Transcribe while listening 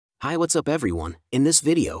Hi, what's up everyone? In this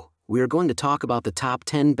video, we are going to talk about the top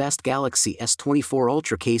 10 best Galaxy S24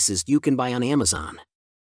 Ultra cases you can buy on Amazon.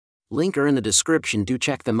 Link are in the description, do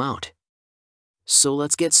check them out. So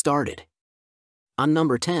let's get started. On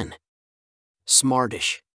number 10.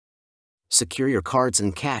 Smartish. Secure your cards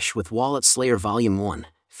and cash with Wallet Slayer Volume 1,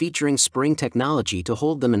 featuring spring technology to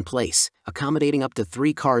hold them in place, accommodating up to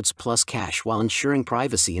 3 cards plus cash while ensuring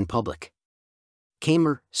privacy in public.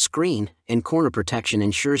 Camera, screen, and corner protection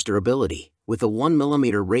ensures durability, with a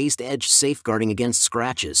 1mm raised edge safeguarding against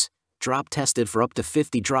scratches, drop tested for up to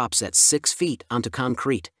 50 drops at 6 feet onto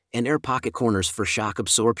concrete, and air pocket corners for shock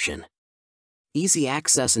absorption. Easy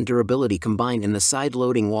access and durability combine in the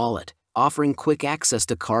side-loading wallet, offering quick access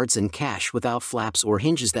to cards and cash without flaps or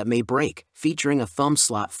hinges that may break, featuring a thumb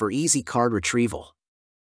slot for easy card retrieval.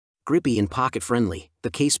 Grippy and pocket-friendly,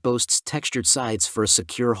 the case boasts textured sides for a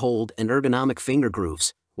secure hold and ergonomic finger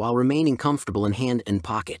grooves, while remaining comfortable in hand and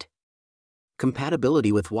pocket.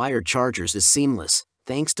 Compatibility with wired chargers is seamless,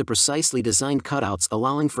 thanks to precisely designed cutouts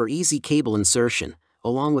allowing for easy cable insertion,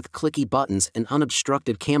 along with clicky buttons and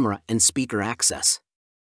unobstructed camera and speaker access.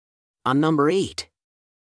 On number 8.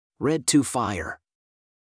 Red 2 Fire.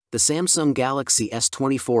 The Samsung Galaxy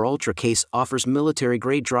S24 Ultra case offers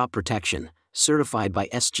military-grade drop protection, certified by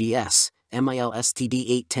SGS, MIL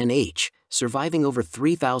STD810H, surviving over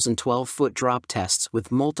 3,012-foot drop tests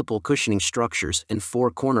with multiple cushioning structures and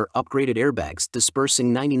 4-corner upgraded airbags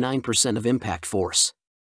dispersing 99% of impact force.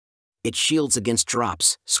 It shields against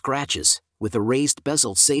drops, scratches, with a raised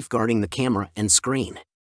bezel safeguarding the camera and screen.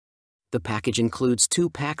 The package includes 2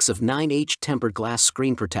 packs of 9H tempered glass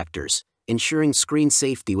screen protectors, ensuring screen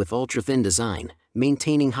safety with ultra-thin design,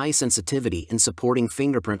 maintaining high sensitivity and supporting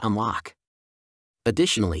fingerprint unlock.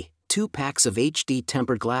 Additionally, 2 packs of HD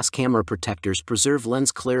tempered glass camera protectors preserve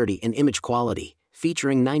lens clarity and image quality,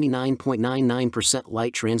 featuring 99.99%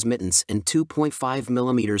 light transmittance and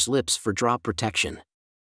 2.5mm lips for drop protection.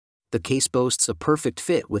 The case boasts a perfect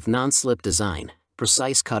fit with non-slip design,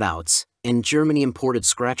 precise cutouts, and Germany-imported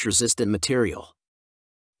scratch-resistant material.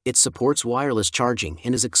 It supports wireless charging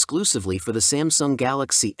and is exclusively for the Samsung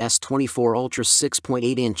Galaxy S24 Ultra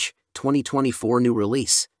 6.8-inch, 2024 new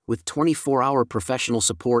release, with 24-hour professional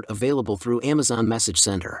support available through Amazon Message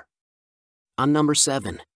Center. On number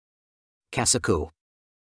 7. Casaco.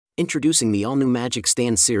 Introducing the all-new Magic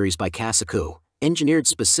Stand series by Casaco, engineered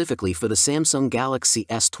specifically for the Samsung Galaxy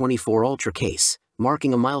S24 Ultra case,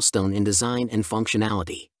 marking a milestone in design and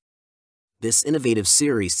functionality. This innovative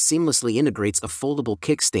series seamlessly integrates a foldable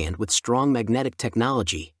kickstand with strong magnetic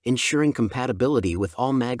technology, ensuring compatibility with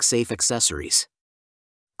all MagSafe accessories.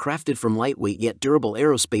 Crafted from lightweight yet durable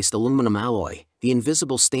aerospace aluminum alloy, the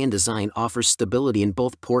invisible stand design offers stability in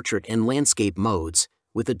both portrait and landscape modes,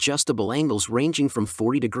 with adjustable angles ranging from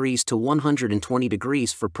 40 degrees to 120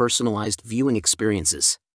 degrees for personalized viewing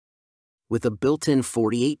experiences. With a built-in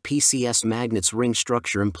 48 PCS magnets ring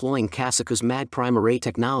structure employing Casaco's Mag-Prime array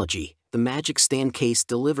technology, the Magic Stand case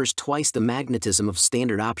delivers twice the magnetism of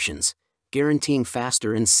standard options, guaranteeing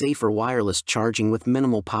faster and safer wireless charging with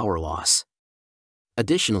minimal power loss.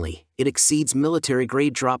 Additionally, it exceeds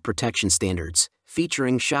military-grade drop protection standards,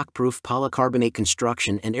 featuring shockproof polycarbonate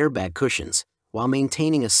construction and airbag cushions, while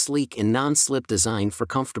maintaining a sleek and non-slip design for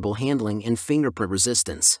comfortable handling and fingerprint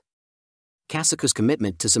resistance. Casaco's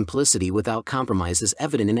commitment to simplicity without compromise is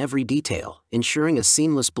evident in every detail, ensuring a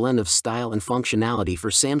seamless blend of style and functionality for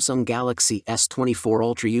Samsung Galaxy S24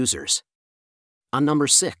 Ultra users. On number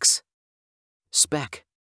 6. Spec.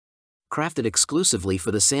 Crafted exclusively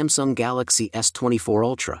for the Samsung Galaxy S24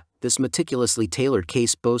 Ultra, this meticulously tailored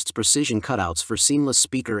case boasts precision cutouts for seamless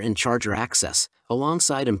speaker and charger access,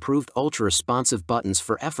 alongside improved ultra-responsive buttons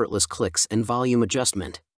for effortless clicks and volume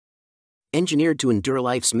adjustment. Engineered to endure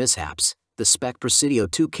life's mishaps, the Spec Presidio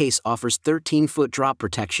 2 case offers 13-foot drop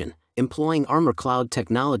protection, employing Armor Cloud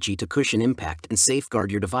technology to cushion impact and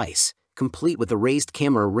safeguard your device, complete with a raised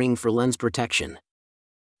camera ring for lens protection.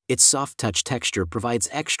 Its soft touch texture provides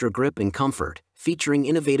extra grip and comfort, featuring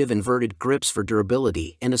innovative inverted grips for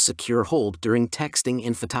durability and a secure hold during texting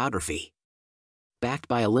and photography. Backed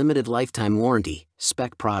by a limited lifetime warranty,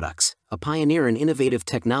 Spec Products, a pioneer in innovative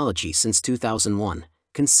technology since 2001,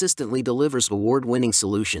 consistently delivers award-winning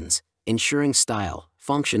solutions, ensuring style,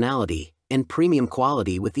 functionality, and premium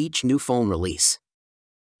quality with each new phone release.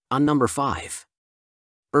 On number 5.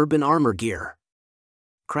 Urban Armor Gear.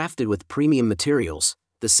 Crafted with premium materials,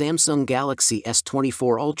 the Samsung Galaxy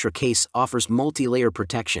S24 Ultra case offers multi-layer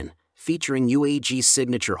protection, featuring UAG's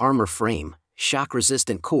signature armor frame,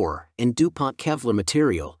 shock-resistant core, and DuPont Kevlar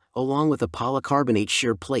material, along with a polycarbonate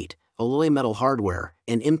shear plate, alloy metal hardware,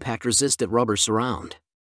 and impact-resistant rubber surround.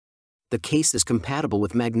 The case is compatible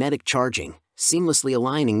with magnetic charging, seamlessly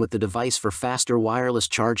aligning with the device for faster wireless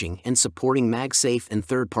charging and supporting MagSafe and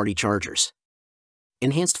third-party chargers.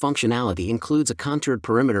 Enhanced functionality includes a contoured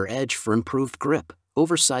perimeter edge for improved grip,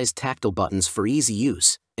 oversized tactile buttons for easy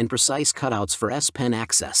use, and precise cutouts for S Pen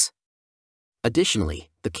access. Additionally,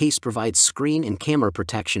 the case provides screen and camera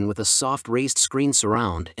protection with a soft raised screen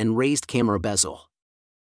surround and raised camera bezel.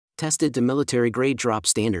 Tested to military-grade drop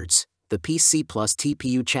standards, the PC Plus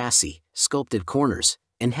TPU chassis, sculpted corners,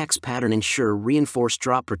 and hex pattern ensure reinforced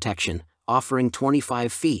drop protection, offering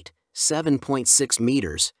 25 feet, 7.6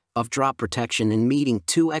 meters, of drop protection and meeting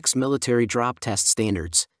 2x military drop test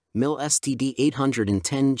standards, MIL STD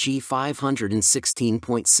 810G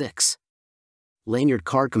 516.6. Lanyard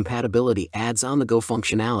card compatibility adds on-the-go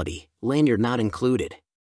functionality, lanyard not included.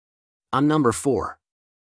 On number 4.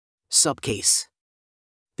 Subcase.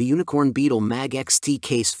 The Unicorn Beetle Mag XT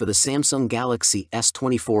case for the Samsung Galaxy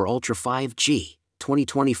S24 Ultra 5G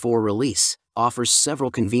 2024 release offers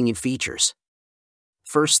several convenient features.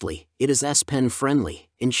 Firstly, it is S Pen friendly,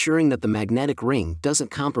 ensuring that the magnetic ring doesn't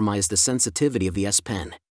compromise the sensitivity of the S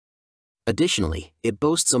Pen. Additionally, it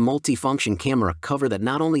boasts a multi-function camera cover that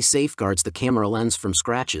not only safeguards the camera lens from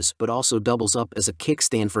scratches but also doubles up as a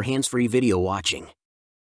kickstand for hands-free video watching.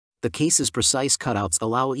 The case's precise cutouts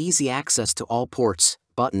allow easy access to all ports,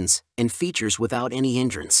 buttons, and features without any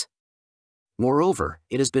hindrance. Moreover,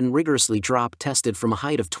 it has been rigorously drop tested from a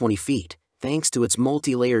height of 20 feet, thanks to its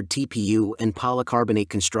multi-layered TPU and polycarbonate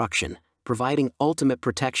construction, providing ultimate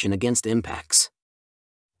protection against impacts.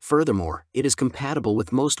 Furthermore, it is compatible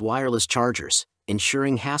with most wireless chargers,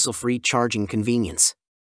 ensuring hassle-free charging convenience.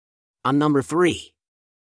 On number 3.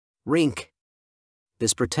 Rink.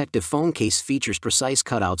 This protective phone case features precise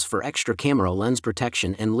cutouts for extra camera lens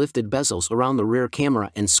protection and lifted bezels around the rear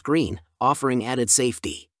camera and screen, offering added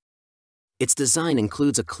safety. Its design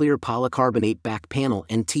includes a clear polycarbonate back panel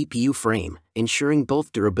and TPU frame, ensuring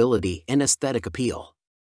both durability and aesthetic appeal.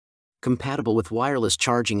 Compatible with wireless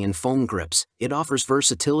charging and foam grips, it offers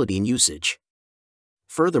versatility in usage.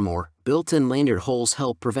 Furthermore, built-in lanyard holes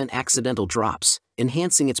help prevent accidental drops,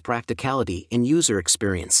 enhancing its practicality and user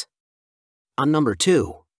experience. On number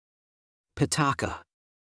 2. Pitaka.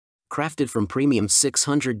 Crafted from premium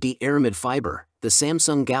 600D aramid fiber, the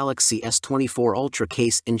Samsung Galaxy S24 Ultra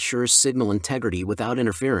case ensures signal integrity without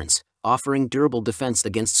interference, offering durable defense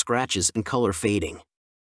against scratches and color fading.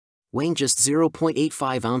 Weighing just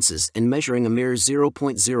 0.85 ounces and measuring a mere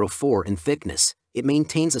 0.04 in thickness, it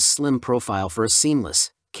maintains a slim profile for a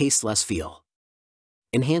seamless, caseless feel.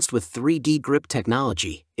 Enhanced with 3D grip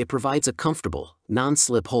technology, it provides a comfortable,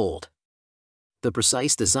 non-slip hold. The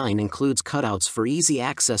precise design includes cutouts for easy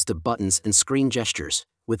access to buttons and screen gestures,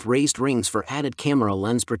 with raised rings for added camera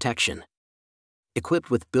lens protection. Equipped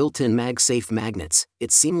with built-in MagSafe magnets, it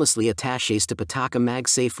seamlessly attaches to Pitaka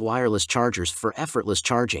MagSafe wireless chargers for effortless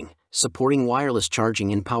charging, supporting wireless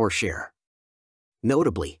charging and PowerShare.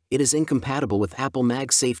 Notably, it is incompatible with Apple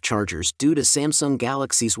MagSafe chargers due to Samsung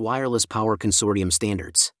Galaxy's Wireless Power Consortium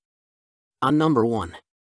standards. On number 1.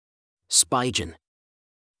 Spigen.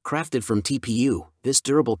 Crafted from TPU, this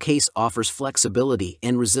durable case offers flexibility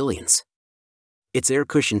and resilience. Its air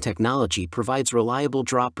cushion technology provides reliable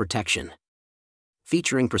drop protection.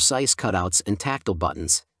 Featuring precise cutouts and tactile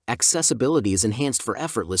buttons, accessibility is enhanced for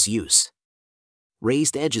effortless use.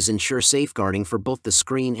 Raised edges ensure safeguarding for both the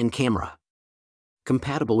screen and camera.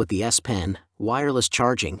 Compatible with the S Pen, wireless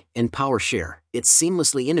charging, and PowerShare, it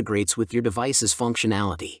seamlessly integrates with your device's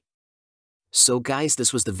functionality. So guys,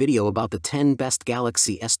 this was the video about the 10 best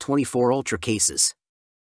Galaxy S24 Ultra cases.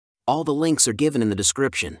 All the links are given in the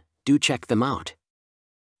description, do check them out.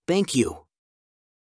 Thank you.